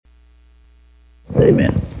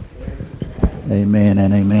Amen. Amen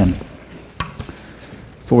and amen.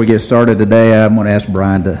 Before we get started today, I'm going to ask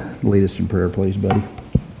Brian to lead us in prayer, please, buddy.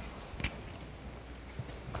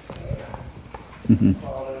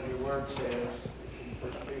 Father, your word says in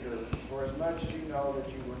 1 Peter, for as much as you know that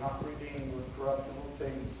you were not redeemed with corruptible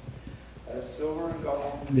things, as silver and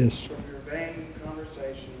gold, Yes. from your vain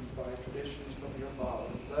conversations by traditions from your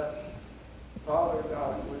fathers, but, Father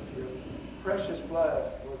God, with your precious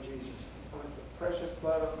blood, Lord Jesus, with the precious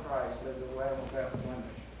blood of Christ as a lamb without blemish,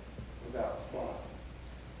 without spot.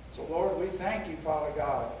 So, Lord, we thank you, Father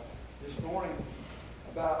God, this morning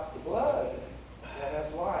about the blood that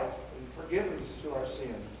has life and forgiveness to our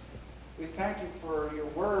sins. We thank you for your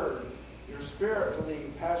word, your spirit to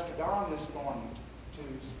lead Pastor Don this morning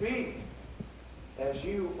to speak as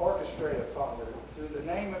you orchestrate it, Father, through the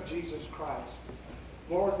name of Jesus Christ.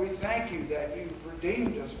 Lord, we thank you that you've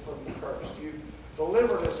redeemed us from the curse. You've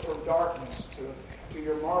delivered us from darkness to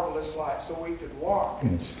your marvelous light so we could walk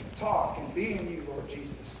and talk and be in you, Lord Jesus.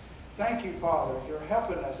 Thank you, Father. You're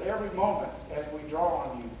helping us every moment as we draw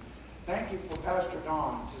on you. Thank you for Pastor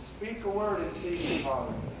Don to speak a word in season,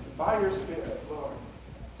 Father, by your Spirit, Lord.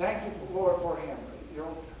 Thank you, Lord, for him,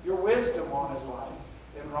 your wisdom on his life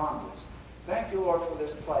and Rhonda's. Thank you, Lord, for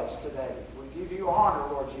this place today. We give you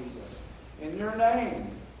honor, Lord Jesus. In your name.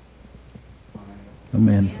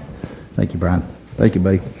 Amen. Thank you, Brian. Thank you,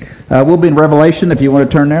 buddy. We'll be in Revelation, if you want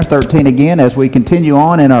to turn there, 13 again, as we continue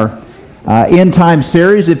on in our end time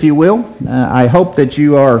series, if you will. I hope that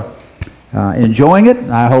you are enjoying it.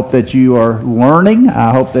 I hope that you are learning.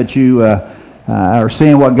 I hope that you are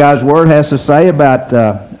seeing what God's Word has to say about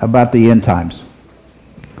the end times.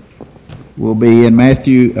 We'll be in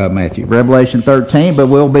Revelation 13, but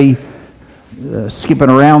we'll be skipping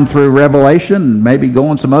around through Revelation, maybe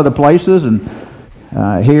going some other places, and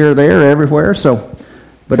here, there, everywhere.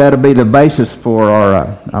 But that'll be the basis for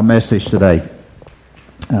our message today.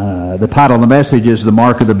 The title of the message is The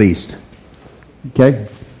Mark of the Beast. Okay?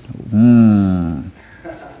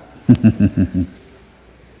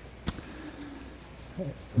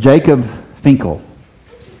 Jacob Finkel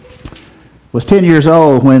was 10 years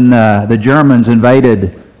old when the Germans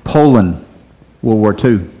invaded Poland, World War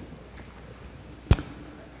II.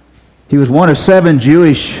 He was one of 7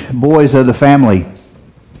 Jewish boys of the family.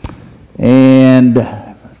 And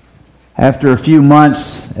after a few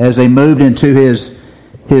months, as they moved into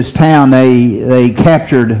his town, they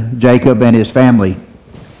captured Jacob and his family.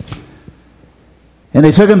 And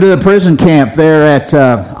they took him to the prison camp there at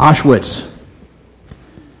Auschwitz.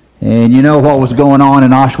 And you know what was going on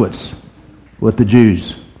in Auschwitz with the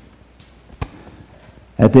Jews.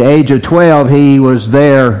 At the age of 12, he was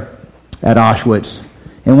there at Auschwitz.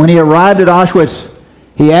 And when he arrived at Auschwitz,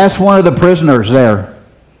 he asked one of the prisoners there,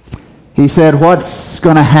 he said, "What's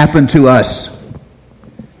going to happen to us?"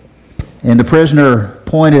 And the prisoner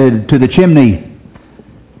pointed to the chimney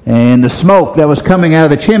and the smoke that was coming out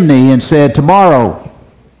of the chimney and said, "Tomorrow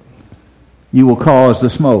you will cause the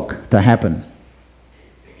smoke to happen."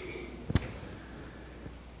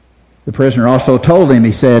 The prisoner also told him,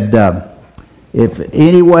 he said, if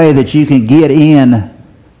any way that you can get in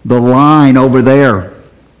the line over there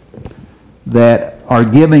that are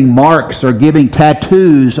giving marks or giving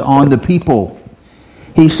tattoos on the people,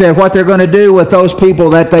 he said what they're going to do with those people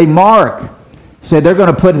that they mark, he said they're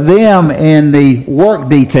going to put them in the work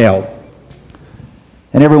detail.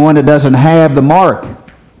 And everyone that doesn't have the mark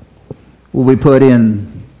will be put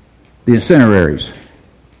in the incineraries.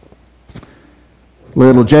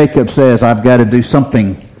 Little Jacob says, I've got to do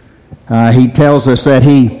something. He tells us that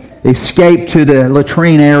he escaped to the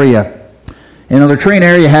latrine area. And the latrine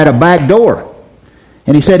area had a back door.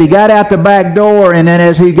 And he said he got out the back door, and then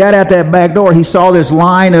as he got out that back door, he saw this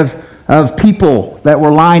line of people that were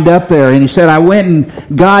lined up there. And he said, I went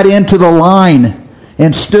and got into the line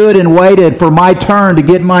and stood and waited for my turn to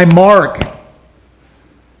get my mark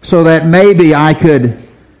so that maybe I could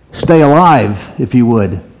stay alive, if you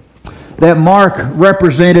would. That mark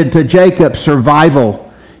represented to Jacob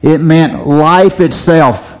survival. It meant life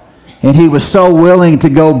itself. And he was so willing to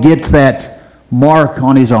go get that mark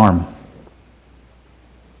on his arm.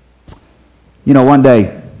 You know, one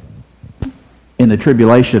day in the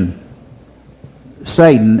tribulation,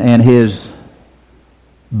 Satan and his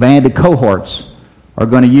band of cohorts are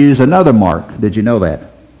going to use another mark. Did you know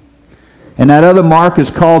that? And that other mark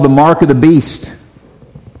is called the mark of the beast.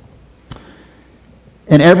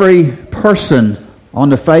 And every person on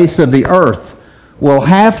the face of the earth will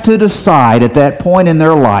have to decide at that point in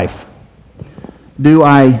their life, do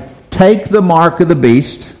I take the mark of the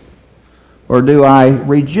beast or do I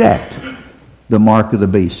reject the mark of the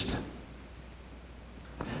beast?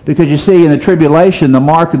 Because you see, in the tribulation, the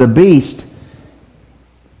mark of the beast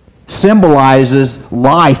symbolizes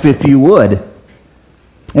life, if you would.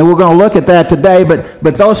 And we're going to look at that today,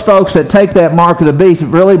 but those folks that take that mark of the beast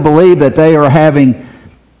really believe that they are having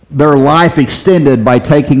their life extended by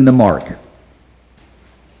taking the mark.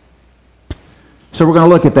 So we're going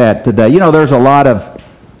to look at that today. You know, there's a lot of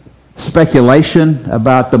speculation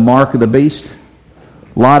about the mark of the beast.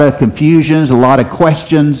 A lot of confusions, a lot of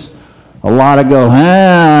questions. A lot of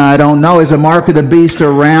I don't know. Is the mark of the beast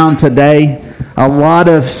around today? A lot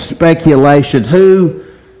of speculations. Who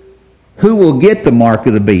will get the mark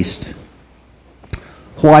of the beast?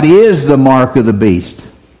 What is the mark of the beast?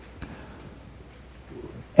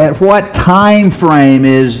 At what time frame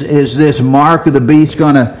is this mark of the beast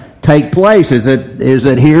going to take place? Is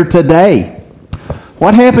it here today?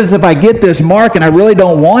 What happens if I get this mark and I really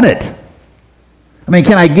don't want it? I mean,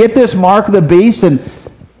 can I get this mark of the beast and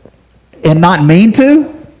not mean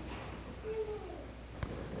to?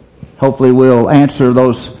 Hopefully we'll answer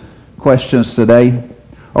those questions today.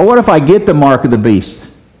 Or what if I get the mark of the beast?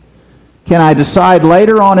 Can I decide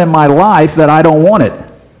later on in my life that I don't want it?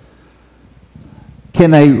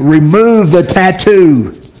 Can they remove the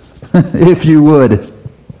tattoo, if you would?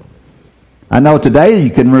 I know today you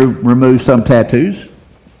can remove some tattoos.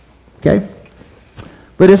 Okay?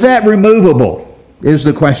 But is that removable? Is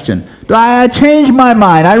the question. Do I change my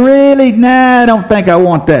mind? I don't think I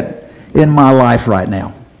want that in my life right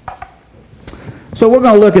now. So we're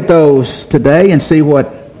going to look at those today and see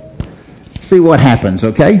what happens,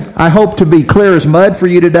 okay? I hope to be clear as mud for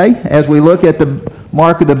you today as we look at the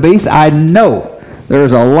mark of the beast. I know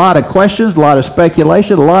there's a lot of questions, a lot of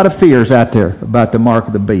speculation, a lot of fears out there about the mark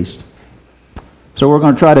of the beast. So we're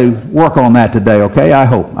going to try to work on that today, okay? I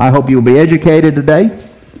hope you'll be educated today.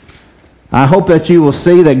 I hope that you will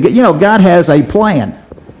see that, God has a plan,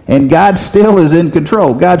 and God still is in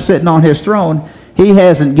control. God's sitting on his throne. He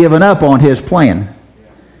hasn't given up on his plan.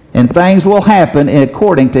 And things will happen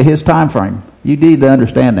according to his time frame. You need to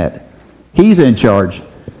understand that. He's in charge.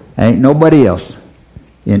 Ain't nobody else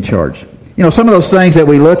in charge. Some of those things that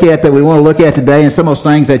we look at, that we want to look at today, and some of those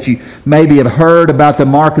things that you maybe have heard about the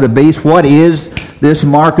mark of the beast. What is this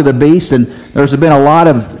mark of the beast? And there's been a lot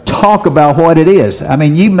of talk about what it is. I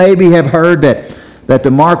mean, you maybe have heard that the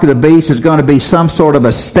mark of the beast is going to be some sort of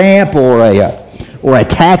a stamp or a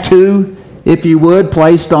tattoo, if you would,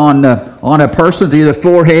 placed on a person's either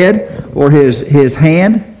forehead or his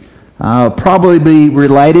hand. Probably be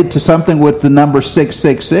related to something with the number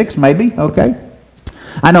 666, maybe. Okay.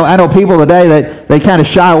 I know people today that they kind of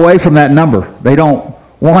shy away from that number. They don't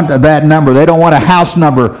want that number. They don't want a house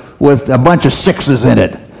number with a bunch of sixes in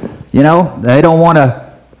it. They don't want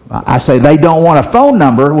they don't want a phone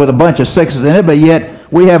number with a bunch of sixes in it, but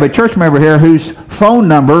yet we have a church member here whose phone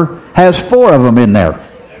number has 4 of them in there.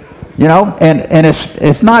 And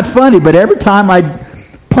it's not funny, but every time I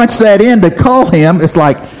punch that in to call him, it's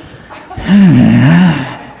like,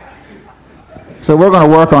 so we're going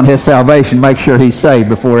to work on his salvation, make sure he's saved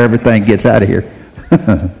before everything gets out of here.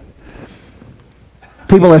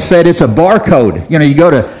 People have said it's a barcode. You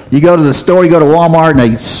go to the store, you go to Walmart, and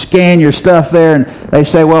they scan your stuff there, and they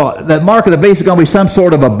say, well, the mark of the beast is going to be some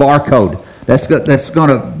sort of a barcode that's going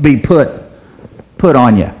to be put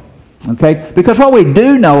on you. Okay? Because what we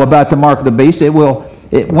do know about the mark of the beast,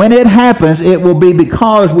 when it happens, it will be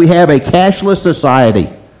because we have a cashless society.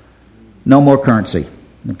 No more currency.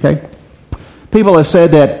 Okay? People have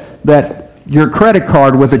said that your credit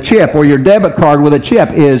card with a chip or your debit card with a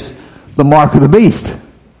chip is the mark of the beast.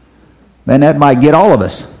 And that might get all of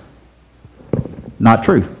us. Not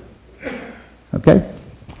true. Okay?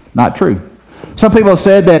 Not true. Some people have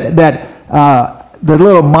said that the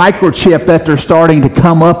little microchip that they're starting to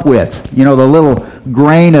come up with, the little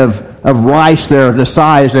grain of rice there, the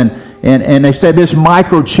size, and they said this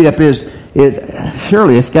microchip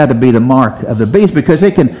surely it's got to be the mark of the beast, because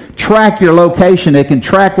it can track your location, it can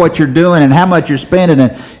track what you're doing and how much you're spending,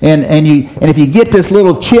 and if you get this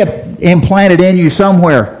little chip implanted in you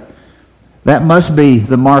somewhere, that must be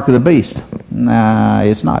the mark of the beast. Nah,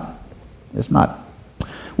 it's not. It's not.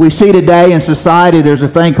 We see today in society there's a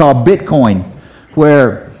thing called Bitcoin,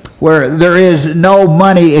 where there is no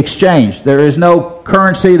money exchange. There is no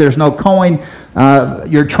currency. There's no coin.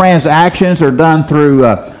 Your transactions are done through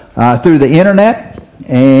the internet,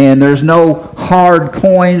 and there's no hard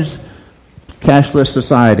coins. Cashless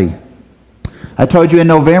society. I told you in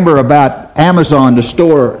November about Amazon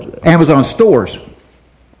stores,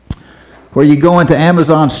 where you go into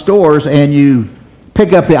Amazon stores and you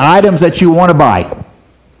pick up the items that you want to buy.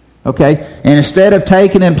 Okay? And instead of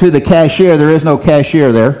taking them to the cashier, there is no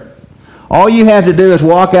cashier there. All you have to do is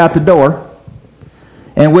walk out the door,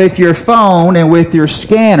 And with your phone and with your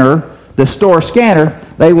scanner, the store scanner,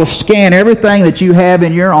 they will scan everything that you have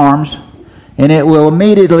in your arms, and it will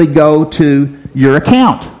immediately go to your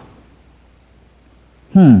account.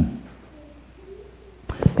 And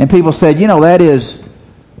people said, that's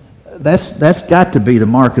got to be the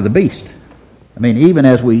mark of the beast. I mean, even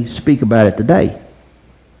as we speak about it today.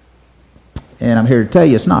 And I'm here to tell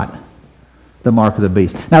you it's not the mark of the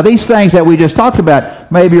beast. Now, these things that we just talked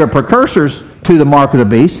about maybe are precursors to the mark of the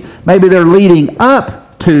beast. Maybe they're leading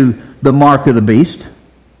up to the mark of the beast.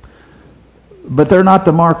 But they're not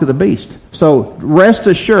the mark of the beast. So rest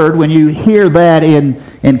assured, when you hear that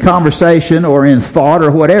in conversation or in thought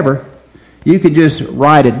or whatever, you can just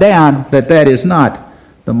write it down that is not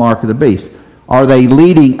the mark of the beast. Are they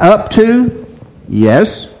leading up to?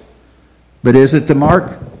 Yes. But is it the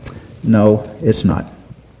mark? No, it's not.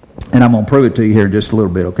 And I'm going to prove it to you here in just a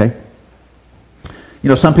little bit, okay?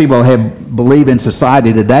 Some people believe in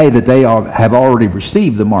society today that they have already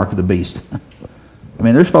received the mark of the beast. I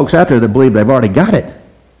mean, there's folks out there that believe they've already got it.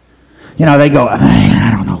 They go, man, I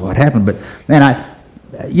don't know what happened, but man,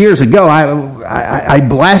 years ago, I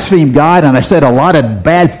blasphemed God and I said a lot of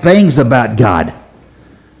bad things about God.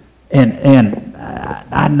 And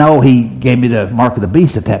I know He gave me the mark of the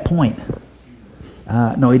beast at that point.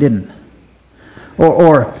 No, He didn't.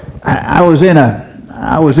 Or I was in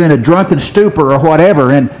a drunken stupor or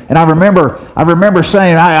whatever, and I remember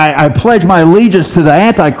saying I pledge my allegiance to the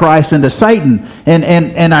Antichrist and to Satan,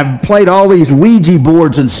 and I've played all these Ouija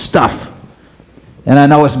boards and stuff, and I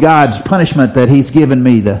know it's God's punishment that He's given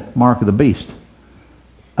me the mark of the beast.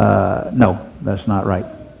 No, that's not right.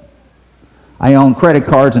 I own credit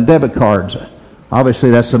cards and debit cards.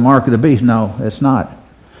 Obviously, that's the mark of the beast. No, it's not.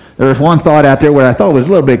 There was one thought out there where I thought was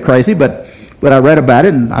a little bit crazy, but I read about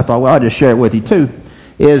it, and I thought, well, I'll just share it with you too,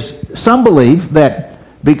 is some believe that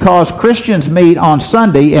because Christians meet on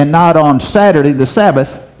Sunday and not on Saturday, the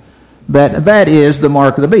Sabbath, that is the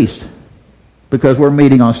mark of the beast, because we're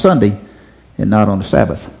meeting on Sunday and not on the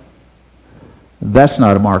Sabbath. That's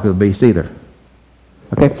not a mark of the beast either.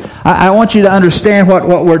 Okay, I want you to understand what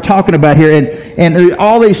we're talking about here, and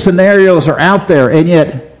all these scenarios are out there, and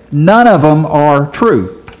yet none of them are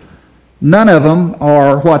true. None of them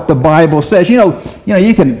are what the Bible says.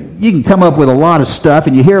 You can come up with a lot of stuff,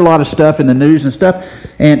 and you hear a lot of stuff in the news and stuff,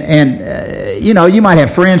 and you might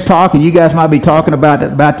have friends talk, and you guys might be talking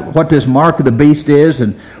about what this mark of the beast is,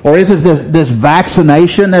 or is it this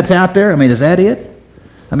vaccination that's out there? I mean, is that it?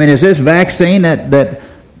 I mean, is this vaccine that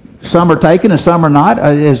some are taking and some are not?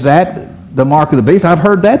 Is that the mark of the beast? I've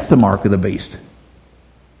heard that's the mark of the beast.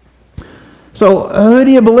 So who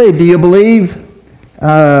do you believe? Do you believe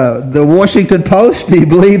the Washington Post? Do you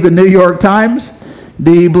believe the New York Times?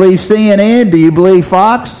 Do you believe CNN? Do you believe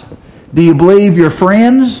Fox? Do you believe your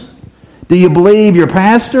friends? Do you believe your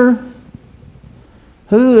pastor?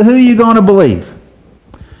 Who are you going to believe?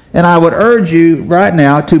 And I would urge you right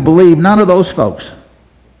now to believe none of those folks.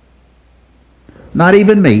 Not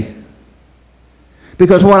even me.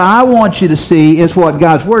 Because what I want you to see is what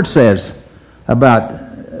God's Word says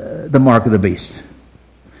about the mark of the beast.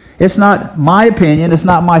 It's not my opinion. It's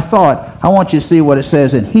not my thought. I want you to see what it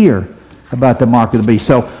says in here about the mark of the beast.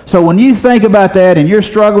 So when you think about that and you're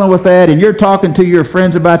struggling with that and you're talking to your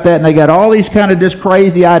friends about that and they got all these kind of just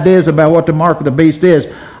crazy ideas about what the mark of the beast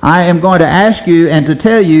is, I am going to ask you and to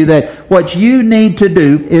tell you that what you need to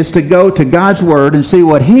do is to go to God's Word and see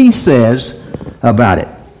what He says about it.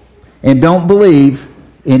 And don't believe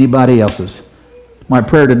anybody else's. My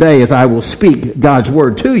prayer today is I will speak God's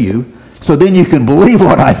Word to you, so then you can believe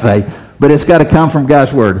what I say, but it's got to come from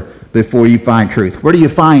God's Word before you find truth. Where do you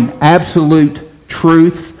find absolute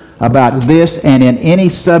truth about this and in any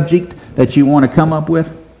subject that you want to come up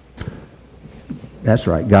with? That's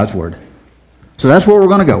right, God's Word. So that's where we're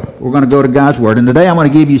going to go. We're going to go to God's Word. And today I'm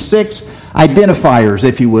going to give you 6 identifiers,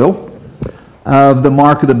 if you will, of the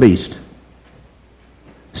mark of the beast.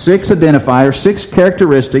 6 identifiers, 6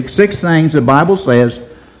 characteristics, 6 things the Bible says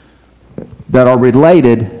that are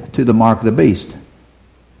related to the mark of the beast.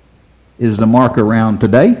 Is the mark around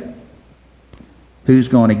today? Who's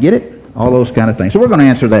going to get it? All those kind of things. So we're going to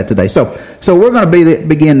answer that today. So we're going to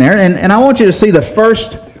begin there. And I want you to see the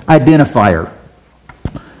first identifier.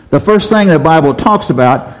 The first thing the Bible talks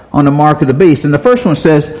about on the mark of the beast. And the first one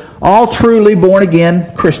says, all truly born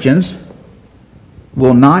again Christians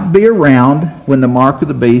will not be around when the mark of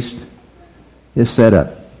the beast is set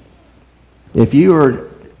up. If you are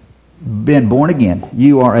been born again,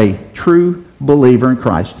 you are a true believer in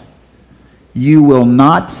Christ, you will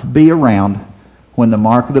not be around when the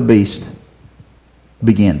mark of the beast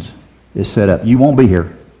is set up. You won't be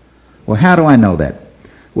here. Well, how do I know that?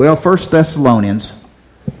 Well, 1 Thessalonians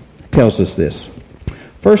tells us this.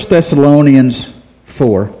 1 Thessalonians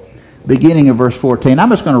 4, beginning of verse 14. I'm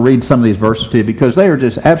just going to read some of these verses to you because they are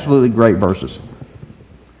just absolutely great verses.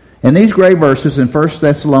 And these great verses in 1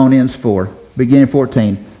 Thessalonians 4, beginning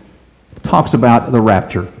 14, talks about the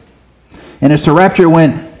rapture. And it's the rapture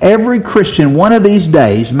when every Christian one of these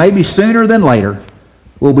days, maybe sooner than later,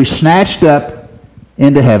 will be snatched up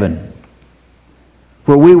into heaven.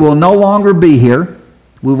 For we will no longer be here.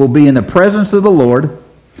 We will be in the presence of the Lord.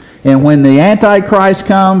 And when the Antichrist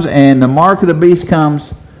comes and the mark of the beast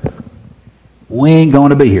comes, we ain't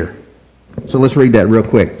going to be here. So let's read that real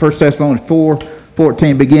quick. 1 Thessalonians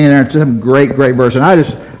 4:14, beginning there. It's some great verse. And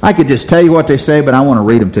I could just tell you what they say, but I want to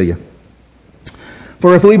read them to you.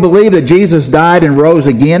 For if we believe that Jesus died and rose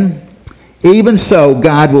again, even so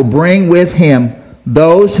God will bring with him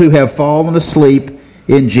those who have fallen asleep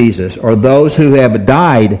in Jesus, or those who have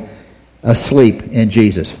died asleep in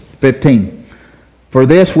Jesus. 15. For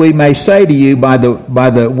this we may say to you by the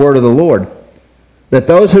word of the Lord, that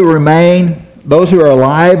those who are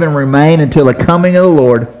alive and remain until the coming of the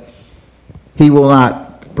Lord, he will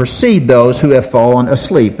not precede those who have fallen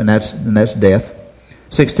asleep, and that's death.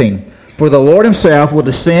 16. For the Lord himself will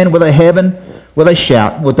descend with a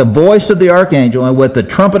shout, with the voice of the archangel, and with the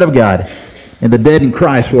trumpet of God, and the dead in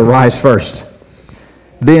Christ will rise first.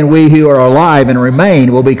 Then we who are alive and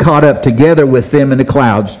remain will be caught up together with them in the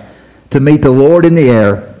clouds to meet the Lord in the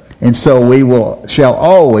air, and so we shall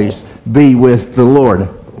always be with the Lord.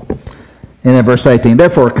 And in verse 18,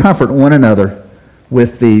 therefore comfort one another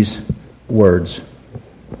with these words.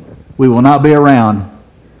 We will not be around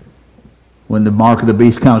when the mark of the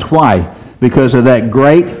beast comes. Why? Because of that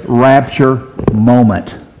great rapture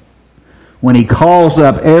moment. When he calls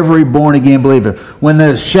up every born-again believer. When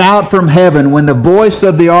the shout from heaven, when the voice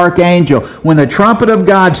of the archangel, when the trumpet of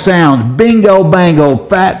God sounds, bingo, bango,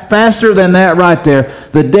 faster than that right there,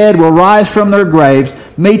 the dead will rise from their graves,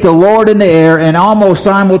 meet the Lord in the air, and almost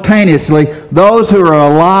simultaneously, those who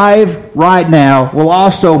are alive right now will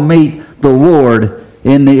also meet the Lord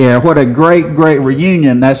in the air. What a great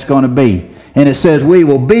reunion that's going to be. And it says we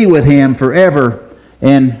will be with him forever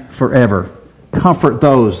and forever. Comfort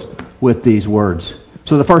those with these words.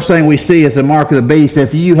 So the first thing we see is the mark of the beast.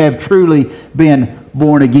 If you have truly been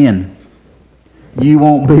born again, you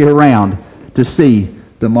won't be around to see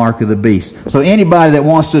the mark of the beast. So anybody that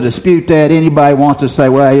wants to dispute that, anybody wants to say,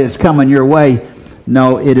 well, it's coming your way,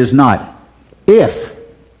 no, it is not. If,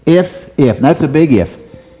 and that's a big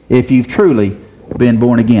if you've truly been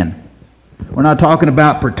born again. We're not talking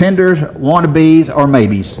about pretenders, wannabes, or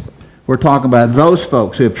maybes. We're talking about those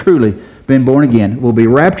folks who have truly been born again, will be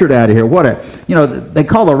raptured out of here. They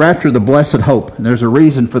call the rapture the blessed hope, and there's a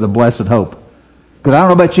reason for the blessed hope. Because I don't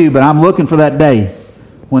know about you, but I'm looking for that day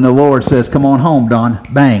when the Lord says, come on home, Don,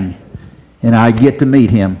 bang, and I get to meet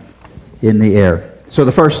him in the air. So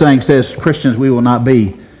the first thing says, Christians, we will not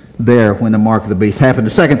be there when the mark of the beast happens.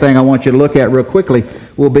 The second thing I want you to look at real quickly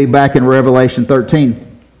will be back in Revelation 13.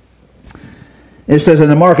 It says, and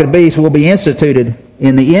the mark of the beast will be instituted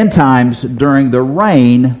in the end times during the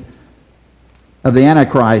reign of the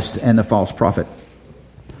Antichrist and the false prophet.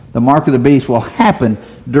 The mark of the beast will happen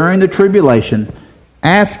during the tribulation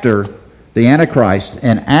after the Antichrist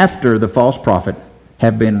and after the false prophet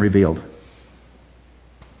have been revealed.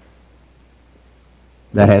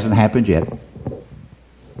 That hasn't happened yet.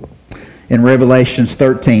 In Revelation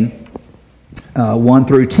 13, 1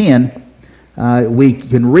 through 10, we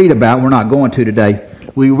can read about, we're not going to today,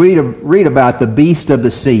 we read about the beast of the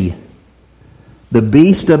sea. The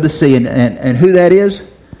beast of the sea, and who that is?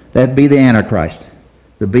 That'd be the Antichrist.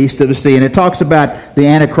 The beast of the sea. And it talks about the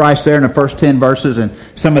Antichrist there in the first 10 verses and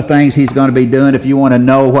some of the things he's going to be doing. If you want to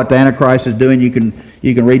know what the Antichrist is doing, you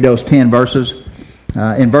can read those 10 verses.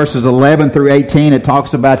 In verses 11 through 18, it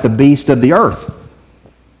talks about the beast of the earth.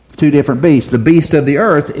 Two different beasts. The beast of the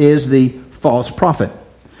earth is the false prophet.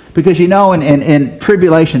 Because in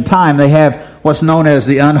tribulation time, they have what's known as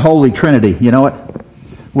the unholy trinity. You know it?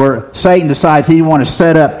 Where Satan decides he wants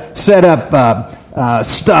to set up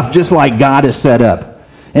stuff just like God has set up.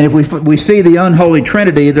 And if we see the unholy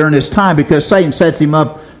trinity during this time, because Satan sets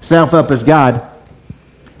himself up as God,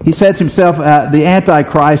 he sets himself, the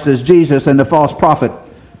Antichrist as Jesus and the false prophet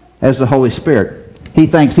as the Holy Spirit. He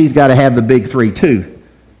thinks he's got to have the big three too.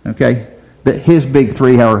 Okay? That his big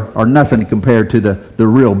three are nothing compared to the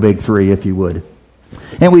real big three, if you would.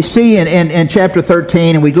 And we see in chapter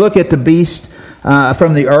 13, and we look at the beast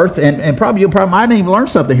from the earth, and you might even learn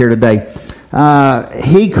something here today.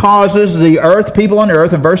 He causes the earth, people on the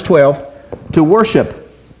earth, in verse 12, to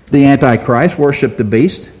worship the Antichrist, worship the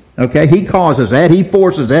beast. Okay, he causes that. He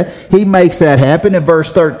forces that. He makes that happen. In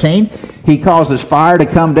verse 13, he causes fire to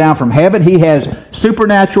come down from heaven. He has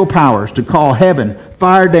supernatural powers to call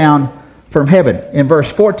fire down from heaven. In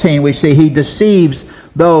verse 14, we see he deceives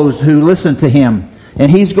those who listen to him.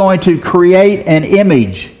 And he's going to create an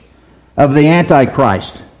image of the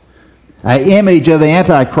Antichrist. An image of the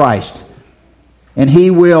Antichrist. And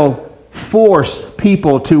he will force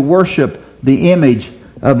people to worship the image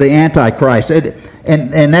of the Antichrist.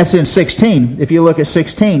 And that's in 16. If you look at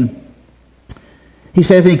 16, he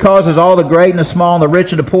says he causes all the great and the small and the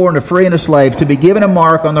rich and the poor and the free and the slave to be given a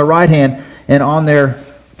mark on their right hand and on their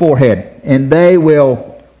forehead. And they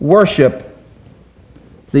will worship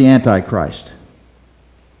the Antichrist.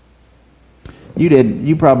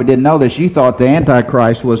 You probably didn't know this. You thought the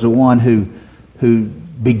Antichrist was the one who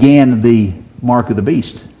began the mark of the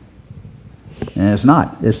beast. And it's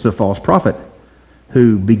not. It's the false prophet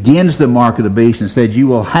who begins the mark of the beast and said, you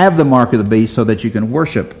will have the mark of the beast so that you can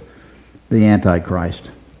worship the Antichrist.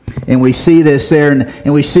 And we see this there,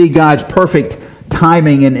 and we see God's perfect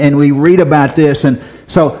timing, and we read about this. And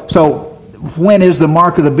so when is the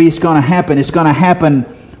mark of the beast going to happen? It's going to happen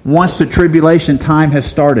once the tribulation time has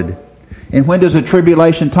started. And when does the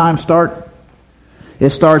tribulation time start?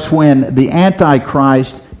 It starts when the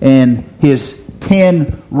Antichrist and his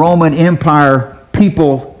 10 Roman Empire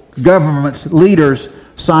people, governments, leaders,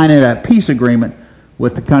 sign a peace agreement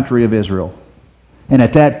with the country of Israel. And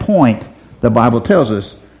at that point, the Bible tells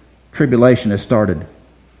us, tribulation has started.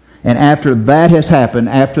 And after that has happened,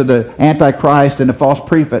 after the Antichrist and the false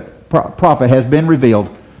prophet has been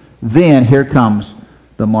revealed, then here comes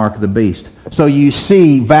the mark of the beast. So you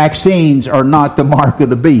see, vaccines are not the mark of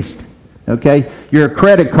the beast. Okay? Your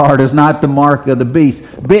credit card is not the mark of the beast.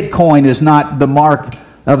 Bitcoin is not the mark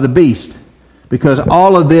of the beast. Because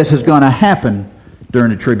all of this is going to happen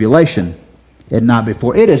during the tribulation and not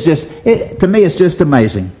before. To me, it's just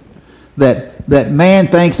amazing that man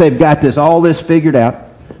thinks they've got all this figured out,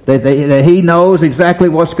 that he knows exactly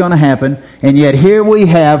what's going to happen, and yet here we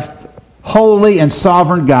have holy and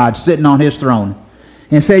sovereign God sitting on his throne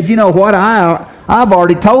and said, you know what, I've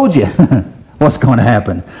already told you what's going to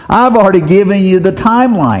happen. I've already given you the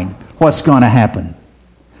timeline what's going to happen.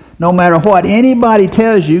 No matter what anybody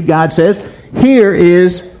tells you, God says, here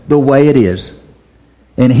is the way it is.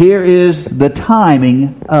 And here is the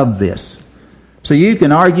timing of this. So you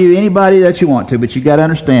can argue anybody that you want to, but you got to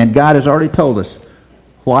understand, God has already told us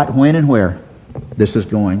what, when, and where this is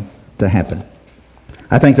going to happen.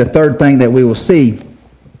 I think the third thing that we will see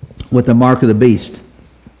with the mark of the beast,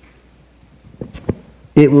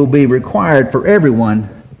 it will be required for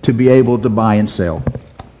everyone to be able to buy and sell.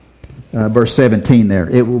 Verse 17 there,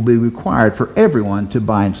 it will be required for everyone to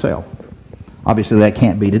buy and sell. Obviously, that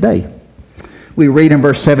can't be today. We read in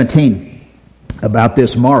verse 17 about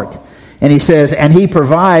this mark. And he says, and he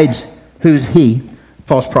provides, who's he?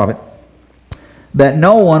 False prophet. That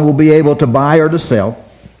no one will be able to buy or to sell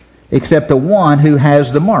except the one who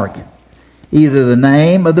has the mark. Either the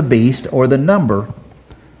name of the beast or the number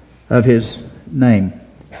of his name.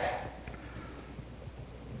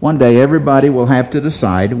 One day everybody will have to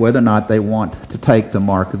decide whether or not they want to take the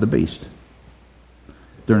mark of the beast.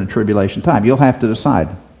 During the tribulation time, you'll have to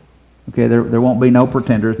decide. Okay, there won't be no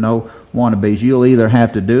pretenders, no wannabes. You'll either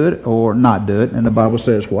have to do it or not do it. And the Bible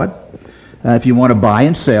says what? If you want to buy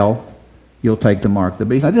and sell, you'll take the mark of the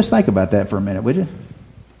beast. Now just think about that for a minute, would you?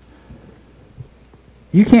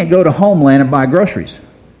 You can't go to Homeland and buy groceries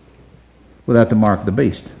without the mark of the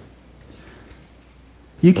beast.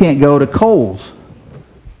 You can't go to Kohl's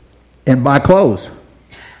and buy clothes,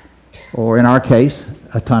 or in our case,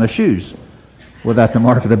 a ton of shoes, without the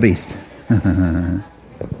mark of the beast.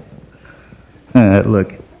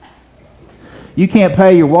 Look. You can't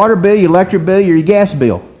pay your water bill, your electric bill, your gas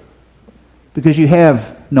bill, because you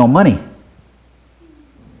have no money.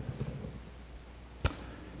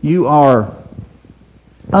 You are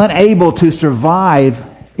unable to survive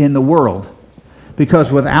in the world,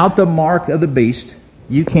 because without the mark of the beast,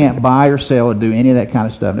 you can't buy or sell or do any of that kind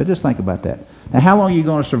of stuff. Now just think about that. Now how long are you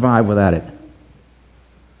going to survive without it?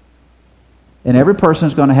 And every person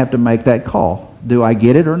is going to have to make that call. Do I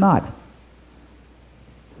get it or not?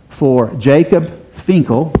 For Jacob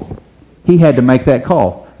Finkel, he had to make that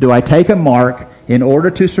call. Do I take a mark in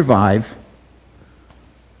order to survive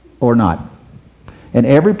or not? And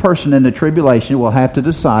every person in the tribulation will have to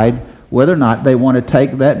decide whether or not they want to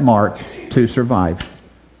take that mark to survive.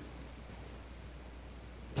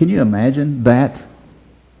 Can you imagine that?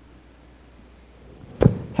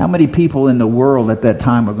 How many people in the world at that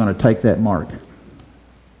time are going to take that mark?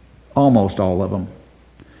 Almost all of them.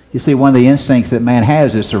 You see, one of the instincts that man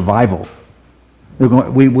has is survival.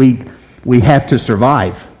 We have to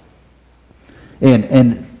survive.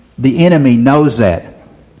 And the enemy knows that.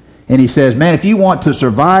 And he says, man, if you want to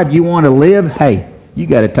survive, you want to live, hey, you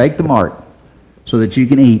got to take the mark so that you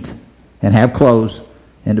can eat and have clothes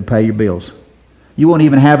and to pay your bills. You won't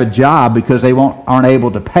even have a job because they aren't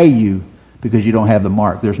able to pay you because you don't have the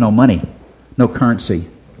mark. There's no money, no currency.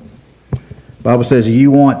 The Bible says if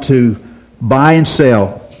you want to buy and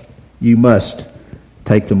sell, you must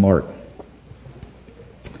take the mark.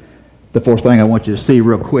 The fourth thing I want you to see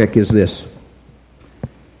real quick is this.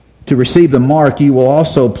 To receive the mark, you will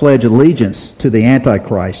also pledge allegiance to the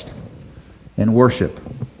Antichrist and worship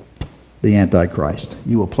the Antichrist.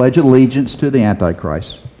 You will pledge allegiance to the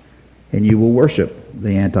Antichrist and you will worship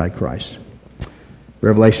the Antichrist.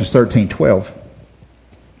 Revelation 13:12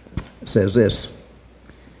 says this.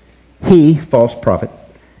 He, false prophet,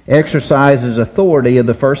 exercises authority of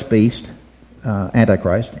the first beast,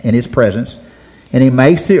 Antichrist, in his presence, and he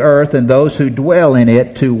makes the earth and those who dwell in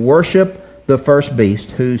it to worship the first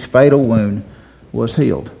beast whose fatal wound was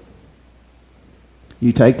healed.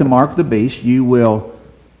 You take the mark of the beast, you will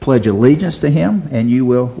pledge allegiance to him, and you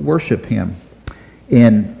will worship him.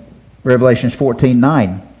 In Revelation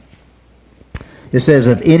 14:9, it says,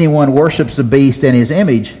 if anyone worships the beast and his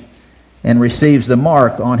image and receives the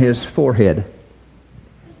mark on his forehead,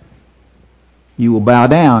 you will bow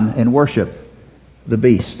down and worship the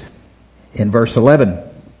beast. In verse 11,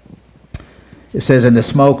 it says, and the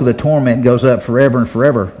smoke of the torment goes up forever and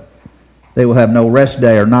forever. They will have no rest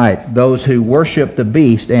day or night. Those who worship the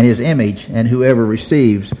beast and his image, and whoever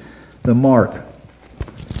receives the mark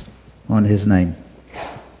on his name.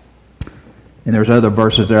 And there's other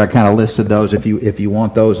verses there. I kind of listed those if you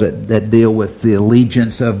want those that deal with the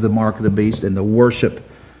allegiance of the mark of the beast and the worship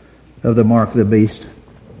of the mark of the beast.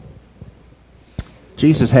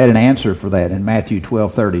 Jesus had an answer for that in Matthew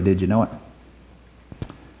 12:30. Did you know it?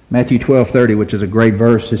 Matthew 12:30, which is a great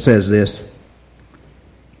verse, it says this.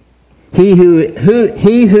 He who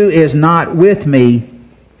is not with me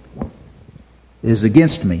is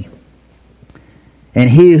against me, and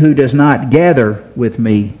he who does not gather with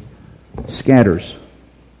me scatters.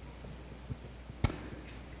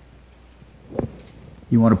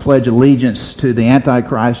 You want to pledge allegiance to the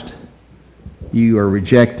Antichrist, you are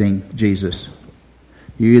rejecting Jesus.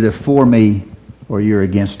 You're either for me or you're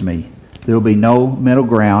against me. There will be no middle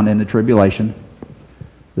ground in the tribulation.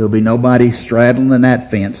 There will be nobody straddling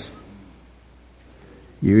that fence.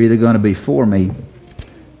 You're either going to be for me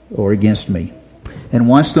or against me. And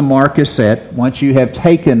once the mark is set, once you have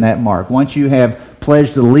taken that mark, once you have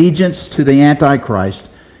pledged allegiance to the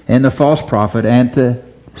Antichrist and the false prophet and to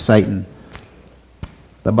Satan,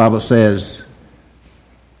 the Bible says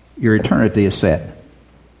your eternity is set.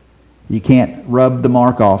 You can't rub the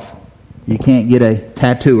mark off. You can't get a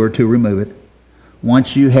tattooer to remove it.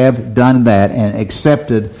 Once you have done that and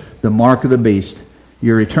accepted the mark of the beast,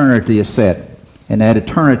 your eternity is set. And that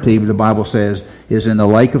eternity, the Bible says, is in the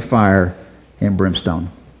lake of fire and brimstone.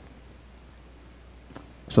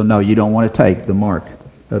 So no, you don't want to take the mark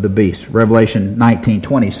of the beast. Revelation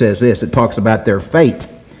 19:20 says this. It talks about their fate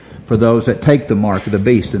for those that take the mark of the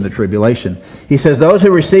beast in the tribulation. He says, those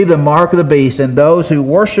who receive the mark of the beast and those who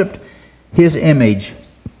worshipped his image,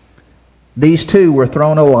 these two were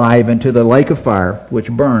thrown alive into the lake of fire, which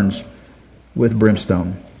burns with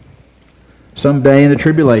brimstone. Someday in the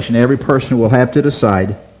tribulation, every person will have to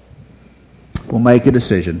decide, will make a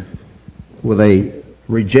decision. Will they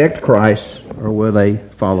reject Christ or will they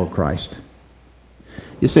follow Christ?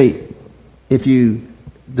 You see, if you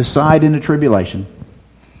decide in the tribulation,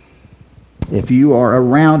 if you are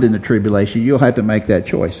around in the tribulation, you'll have to make that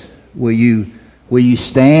choice. Will you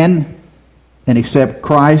stand and accept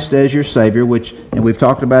Christ as your Savior, which, and we've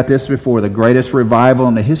talked about this before, the greatest revival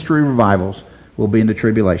in the history of revivals will be in the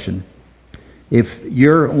tribulation. If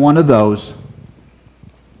you're one of those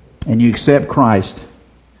and you accept Christ,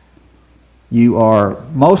 you are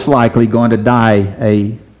most likely going to die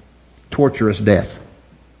a torturous death.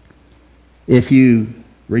 If you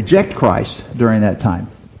reject Christ during that time,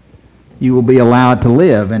 you will be allowed to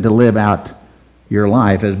live and to live out your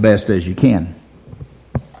life as best as you can.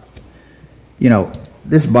 You know,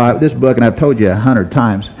 this book, and I've told you 100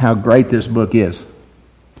 times how great this book is.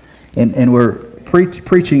 And we're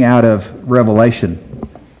preaching out of Revelation.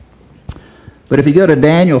 But if you go to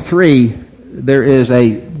Daniel 3, there is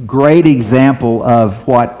a great example of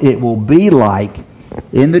what it will be like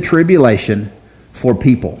in the tribulation for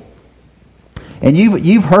people. And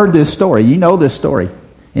you've heard this story. You know this story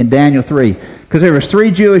in Daniel 3. Because there was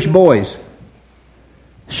 3 Jewish boys,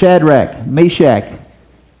 Shadrach, Meshach,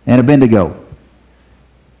 and Abednego.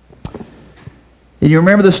 And you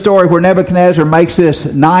remember the story where Nebuchadnezzar makes this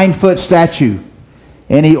 9-foot statue,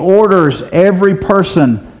 and he orders every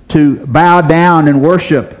person to bow down and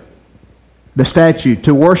worship the statue,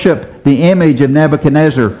 to worship the image of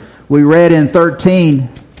Nebuchadnezzar. We read in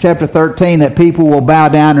chapter 13, that people will bow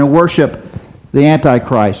down and worship the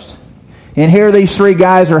Antichrist. And here these three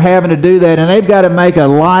guys are having to do that, and they've got to make a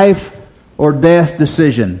life or death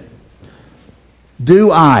decision.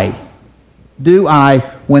 Do I,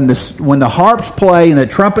 when the harps play and the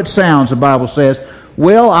trumpet sounds, the Bible says,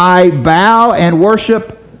 will I bow and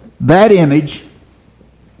worship that image,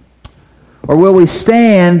 or will we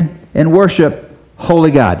stand and worship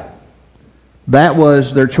holy God? That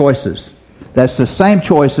was their choices. That's the same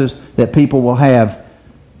choices that people will have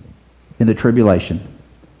in the tribulation.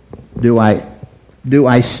 Do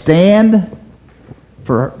I stand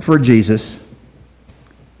for Jesus,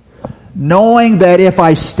 knowing that if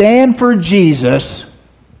I stand for Jesus,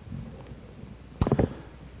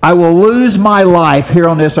 I will lose my life here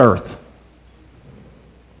on this earth?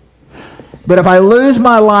 But if I lose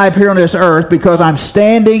my life here on this earth because I'm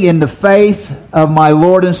standing in the faith of my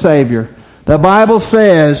Lord and Savior, the Bible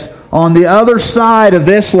says on the other side of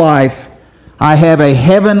this life, I have a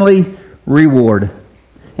heavenly reward,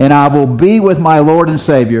 and I will be with my Lord and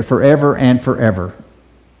Savior forever and forever.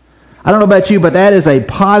 I don't know about you, but that is a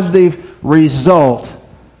positive result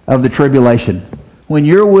of the tribulation. When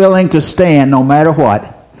you're willing to stand no matter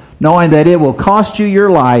what, knowing that it will cost you your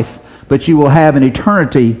life, but you will have an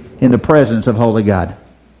eternity in the presence of holy God.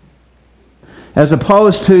 As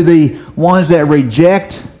opposed to the ones that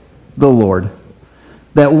reject the Lord,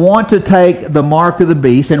 that want to take the mark of the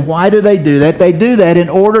beast. And why do they do that? They do that in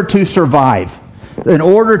order to survive, in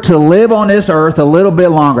order to live on this earth a little bit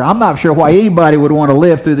longer. I'm not sure why anybody would want to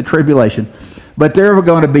live through the tribulation, but there are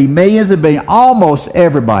going to be millions and billions, almost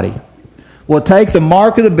everybody will take the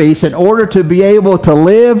mark of the beast in order to be able to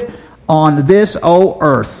live on this old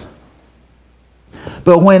earth.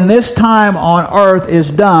 But when this time on earth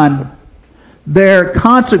is done, their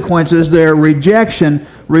consequences, their rejection,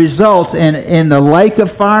 results in the lake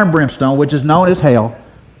of fire and brimstone, which is known as hell,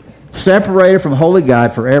 separated from holy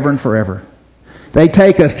God forever and forever. They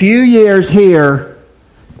take a few years here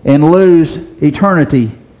and lose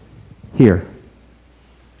eternity here.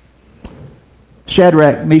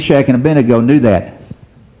 Shadrach, Meshach, and Abednego knew that.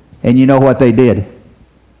 And you know what they did?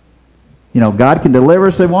 God can deliver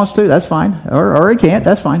us if He wants to, that's fine. Or He can't,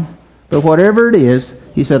 that's fine. But whatever it is,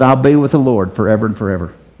 He said, I'll be with the Lord forever and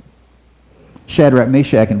forever. Shadrach,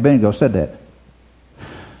 Meshach, and Abednego said that.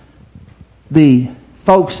 The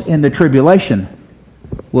folks in the tribulation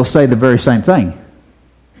will say the very same thing.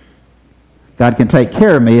 God can take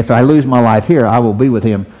care of me. If I lose my life here, I will be with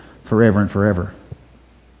Him forever and forever.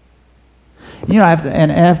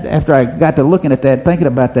 After I got to looking at that, thinking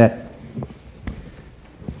about that,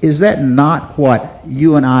 is that not what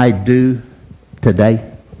you and I do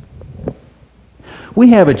today?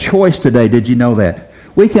 We have a choice today. Did you know that?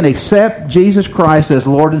 We can accept Jesus Christ as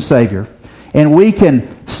Lord and Savior, and we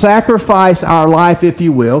can sacrifice our life, if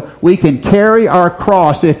you will. We can carry our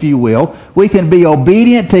cross, if you will. We can be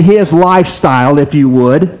obedient to His lifestyle, if you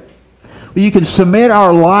would. You can submit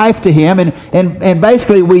our life to Him, and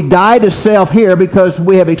basically we die to self here because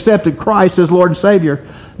we have accepted Christ as Lord and Savior,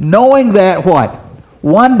 knowing that what?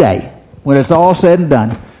 One day, when it's all said and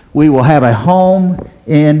done, we will have a home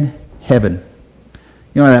in heaven.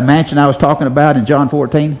 You know that mansion I was talking about in John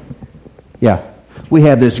 14? Yeah. We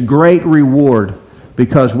have this great reward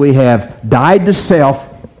because we have died to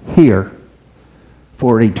self here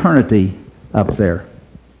for eternity up there.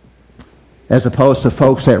 As opposed to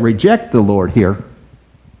folks that reject the Lord here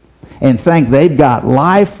and think they've got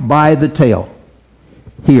life by the tail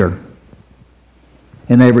here.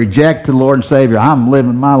 And they reject the Lord and Savior. I'm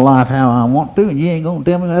living my life how I want to, and you ain't going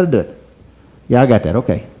to tell me how to do it. Yeah, I got that.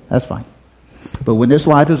 Okay, that's fine. But when this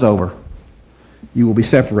life is over, you will be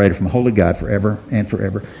separated from holy God forever and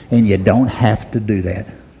forever. And you don't have to do that.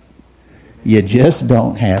 You just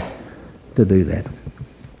don't have to do that.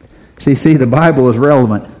 See, the Bible is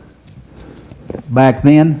relevant back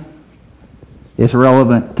then. It's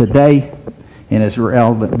relevant today, and it's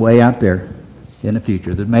relevant way out there in the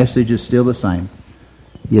future. The message is still the same.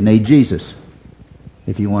 You need Jesus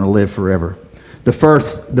if you want to live forever. The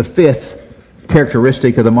fifth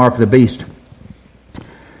characteristic of the mark of the beast,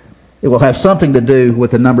 it will have something to do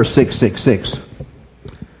with the number 666.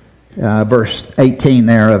 Verse 18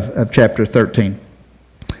 there of chapter 13.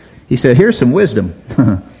 He said, here's some wisdom.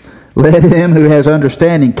 Let him who has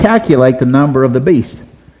understanding calculate the number of the beast.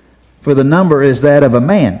 For the number is that of a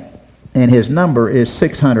man, and his number is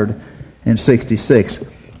 666.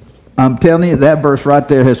 I'm telling you, that verse right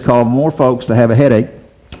there has caused more folks to have a headache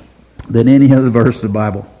than any other verse of the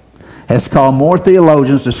Bible. Has caused more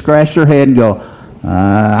theologians to scratch their head and go,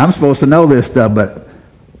 I'm supposed to know this stuff, but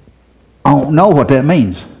I don't know what that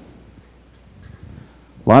means.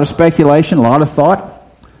 A lot of speculation, a lot of thought.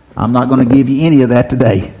 I'm not going to give you any of that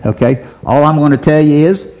today, okay? All I'm going to tell you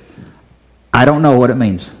is, I don't know what it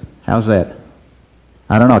means. How's that?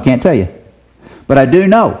 I don't know. I can't tell you. But I do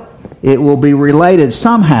know it will be related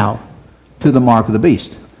somehow to the mark of the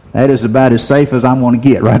beast. That is about as safe as I'm going to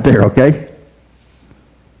get right there, okay?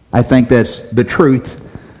 I think that's the truth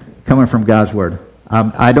coming from God's Word.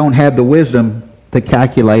 I don't have the wisdom to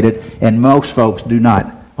calculate it, and most folks do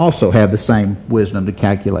not also have the same wisdom to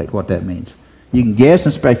calculate what that means. You can guess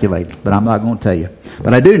and speculate, but I'm not going to tell you.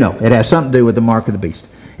 But I do know it has something to do with the mark of the beast.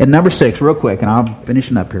 And number 6, real quick, and I'm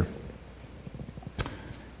finishing up here.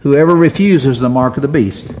 Whoever refuses the mark of the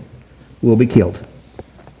beast will be killed.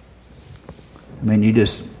 I mean, you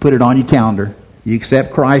just put it on your calendar. You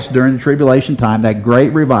accept Christ during the tribulation time, that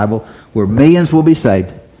great revival where millions will be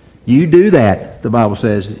saved. You do that, the Bible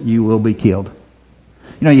says, you will be killed.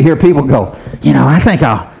 You know, you hear people go, I think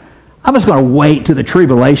I'm just going to wait to the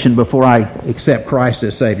tribulation before I accept Christ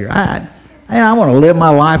as Savior. I want to live my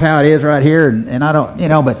life how it is right here, and I don't,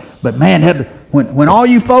 but man, when all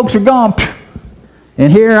you folks are gone,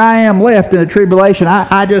 and here I am left in the tribulation,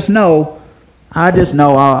 I just know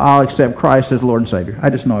I'll accept Christ as Lord and Savior.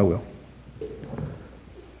 I just know I will.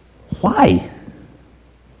 Why?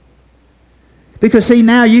 Because see,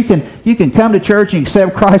 now you can come to church and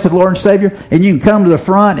accept Christ as Lord and Savior, and you can come to the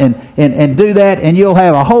front and do that, and you'll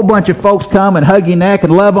have a whole bunch of folks come and hug your neck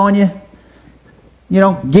and love on you.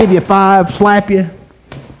 Give you a five, slap you,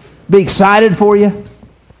 be excited for you.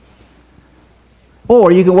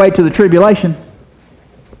 Or you can wait till the tribulation,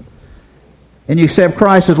 and you accept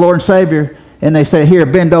Christ as Lord and Savior, and they say, here,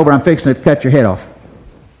 bend over, I'm fixing to cut your head off.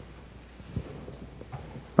 The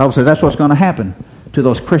Bible says that's what's going to happen to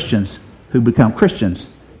those Christians who become Christians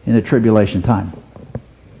in the tribulation time.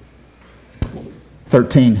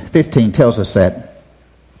 13:15 tells us that.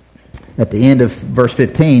 At the end of verse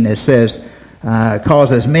 15, it says,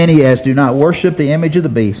 cause as many as do not worship the image of the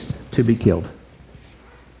beast to be killed.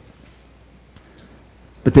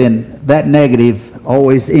 But then that negative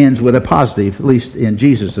always ends with a positive, at least in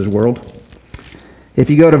Jesus' world. If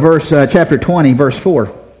you go to chapter 20, verse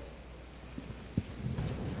 4,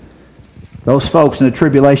 those folks in the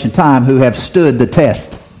tribulation time who have stood the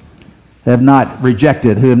test, have not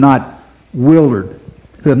rejected, who have not wilted,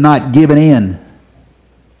 who have not given in,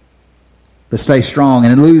 but stay strong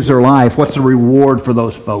and lose their life, what's the reward for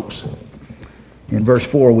those folks? In verse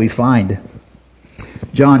 4 we find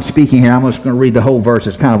John speaking here. I'm just going to read the whole verse.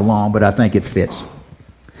 It's kind of long, but I think it fits.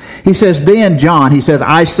 He says, then John,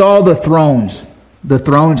 I saw the thrones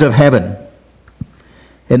of heaven,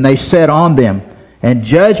 and they sat on them, and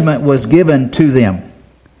judgment was given to them.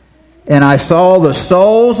 And I saw the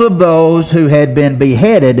souls of those who had been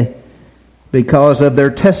beheaded because of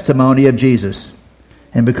their testimony of Jesus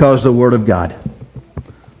and because of the Word of God.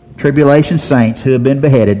 Tribulation saints who have been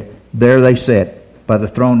beheaded, there they sit by the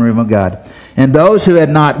throne room of God. And those who had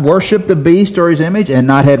not worshipped the beast or his image and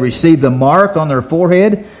not had received the mark on their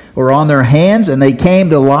forehead or on their hands, and they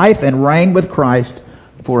came to life and reigned with Christ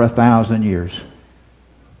for 1,000 years.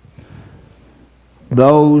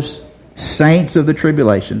 Those saints of the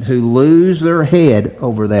tribulation who lose their head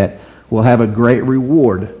over that will have a great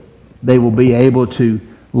reward. They will be able to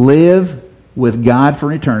live with God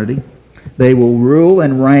for eternity. They will rule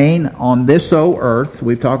and reign on this old earth.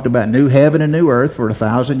 We've talked about new heaven and new earth for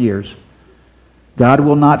 1,000 years. God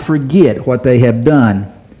will not forget what they have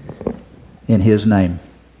done in His name.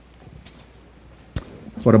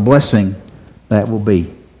 What a blessing that will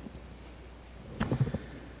be.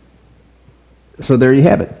 So there you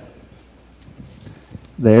have it.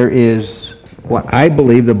 There is what I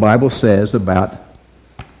believe the Bible says about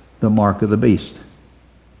the mark of the beast.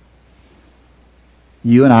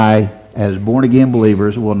 You and I, as born-again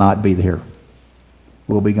believers, will not be there.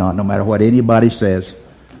 We'll be gone. No matter what anybody says,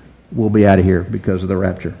 we'll be out of here because of the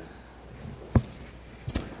rapture.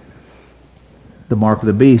 The mark of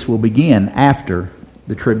the beast will begin after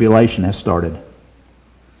the tribulation has started.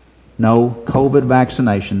 No COVID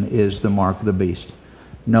vaccination is the mark of the beast.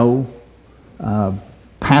 No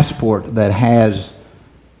passport that has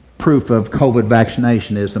proof of COVID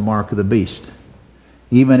vaccination is the mark of the beast.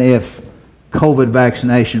 Even if COVID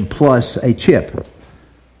vaccination plus a chip,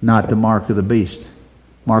 not the mark of the beast.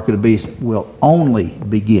 Mark of the beast will only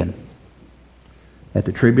begin at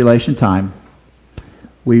the tribulation time.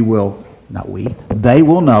 They will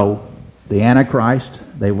know the Antichrist.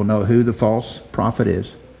 They will know who the false prophet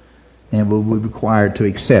is. and will be required to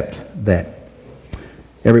accept that.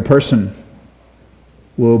 Every person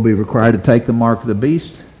will be required to take the mark of the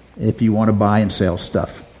beast if you want to buy and sell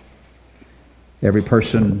stuff. Every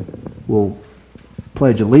person will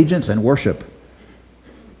pledge allegiance and worship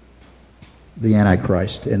the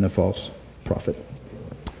Antichrist and the false prophet.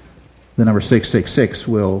 The number 666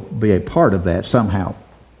 will be a part of that somehow,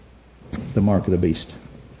 the mark of the beast.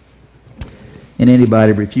 And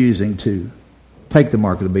anybody refusing to take the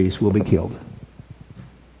mark of the beast will be killed.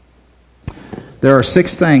 There are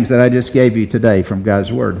 6 things that I just gave you today from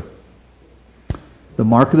God's Word. The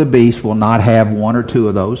mark of the beast will not have 1 or 2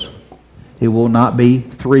 of those. It will not be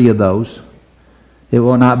 3 of those. It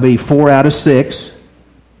will not be 4 out of 6.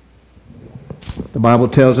 The Bible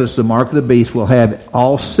tells us the mark of the beast will have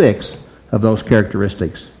all 6 of those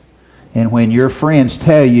characteristics. And when your friends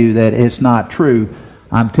tell you that it's not true,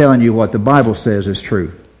 I'm telling you what the Bible says is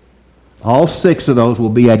true. All 6 of those will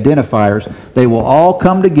be identifiers. They will all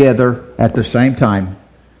come together at the same time.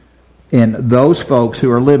 And those folks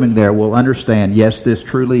who are living there will understand, yes, this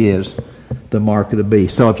truly is the mark of the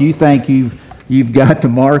beast. So if you think you've got the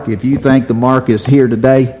mark, if you think the mark is here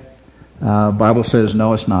today, the Bible says,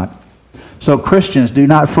 no, it's not. So Christians, do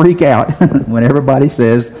not freak out when everybody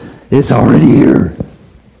says, it's already here.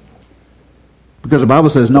 Because the Bible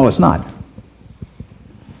says, no, it's not.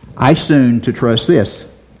 I soon to trust this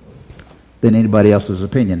than anybody else's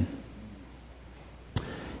opinion.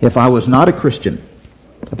 If I was not a Christian,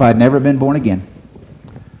 if I had never been born again,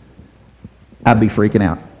 I'd be freaking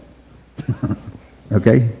out.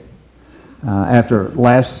 Okay? After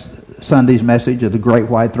last Sunday's message of the Great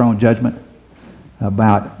White Throne Judgment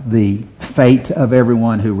about the fate of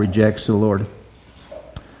everyone who rejects the Lord.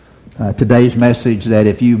 Today's message that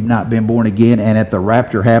if you've not been born again and if the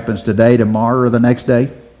rapture happens today, tomorrow, or the next day,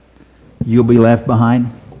 you'll be left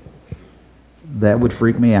behind. That would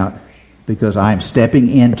freak me out because I am stepping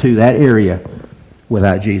into that area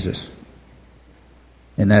without Jesus.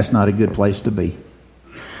 And that's not a good place to be.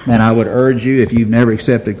 And I would urge you, if you've never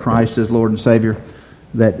accepted Christ as Lord and Savior,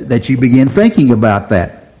 that you begin thinking about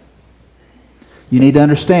that. You need to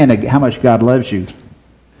understand how much God loves you.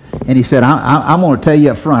 And He said, I'm going to tell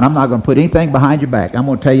you up front, I'm not going to put anything behind your back. I'm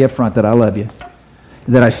going to tell you up front that I love you,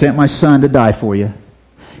 that I sent my Son to die for you.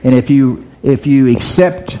 And if you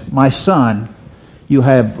accept my Son, you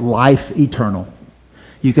have life eternal.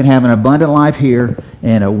 You can have an abundant life here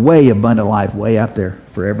and a way abundant life way out there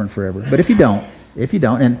forever and forever. But if you don't,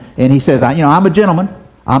 and He says, I'm a gentleman.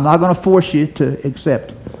 I'm not going to force you to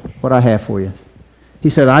accept what I have for you. He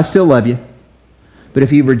said, I still love you. But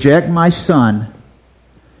if you reject my Son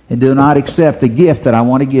and do not accept the gift that I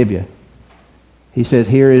want to give you, He says,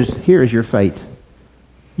 here is your fate.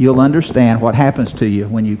 You'll understand what happens to you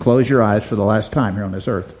when you close your eyes for the last time here on this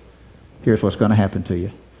earth. Here's what's going to happen to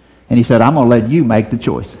you. And He said, I'm going to let you make the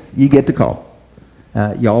choice. You get the call.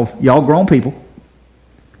 Y'all grown people.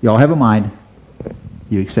 Y'all have a mind.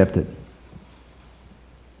 You accept it.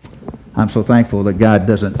 I'm so thankful that God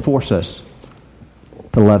doesn't force us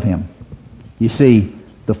to love Him. You see,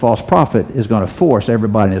 the false prophet is going to force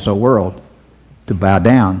everybody in this whole world to bow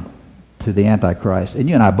down to the Antichrist. And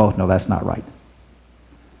you and I both know that's not right.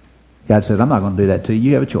 God said, I'm not going to do that to you.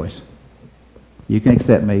 You have a choice. You can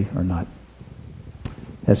accept me or not.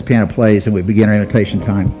 As the piano plays and we begin our invitation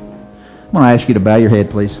time, I'm going to ask you to bow your head,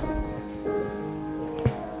 please.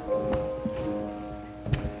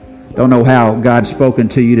 Don't know how God's spoken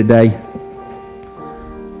to you today.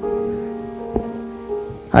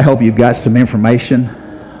 I hope you've got some information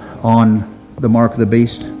on the mark of the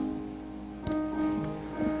beast.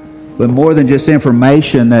 But more than just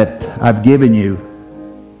information that I've given you,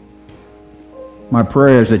 my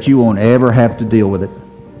prayer is that you won't ever have to deal with it.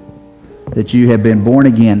 That you have been born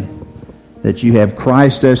again, that you have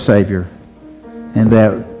Christ as Savior, and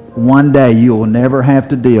that one day you will never have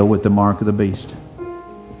to deal with the mark of the beast.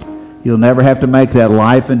 You'll never have to make that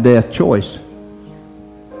life and death choice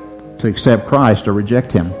to accept Christ or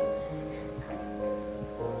reject Him.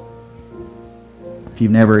 If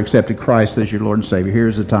you've never accepted Christ as your Lord and Savior,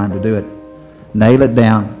 here's the time to do it. Nail it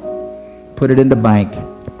down. Put it in the bank.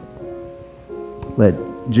 Let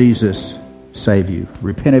Jesus save you.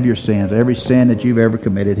 Repent of your sins. Every sin that you've ever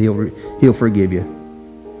committed, He'll forgive you.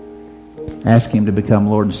 Ask Him to become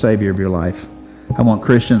Lord and Savior of your life. I want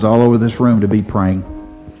Christians all over this room to be praying.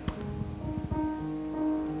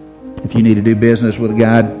 If you need to do business with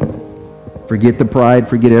God, forget the pride,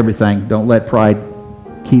 forget everything. Don't let pride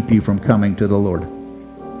keep you from coming to the Lord.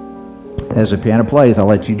 As the piano plays, I'll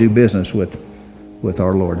let you do business with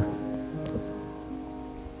our Lord.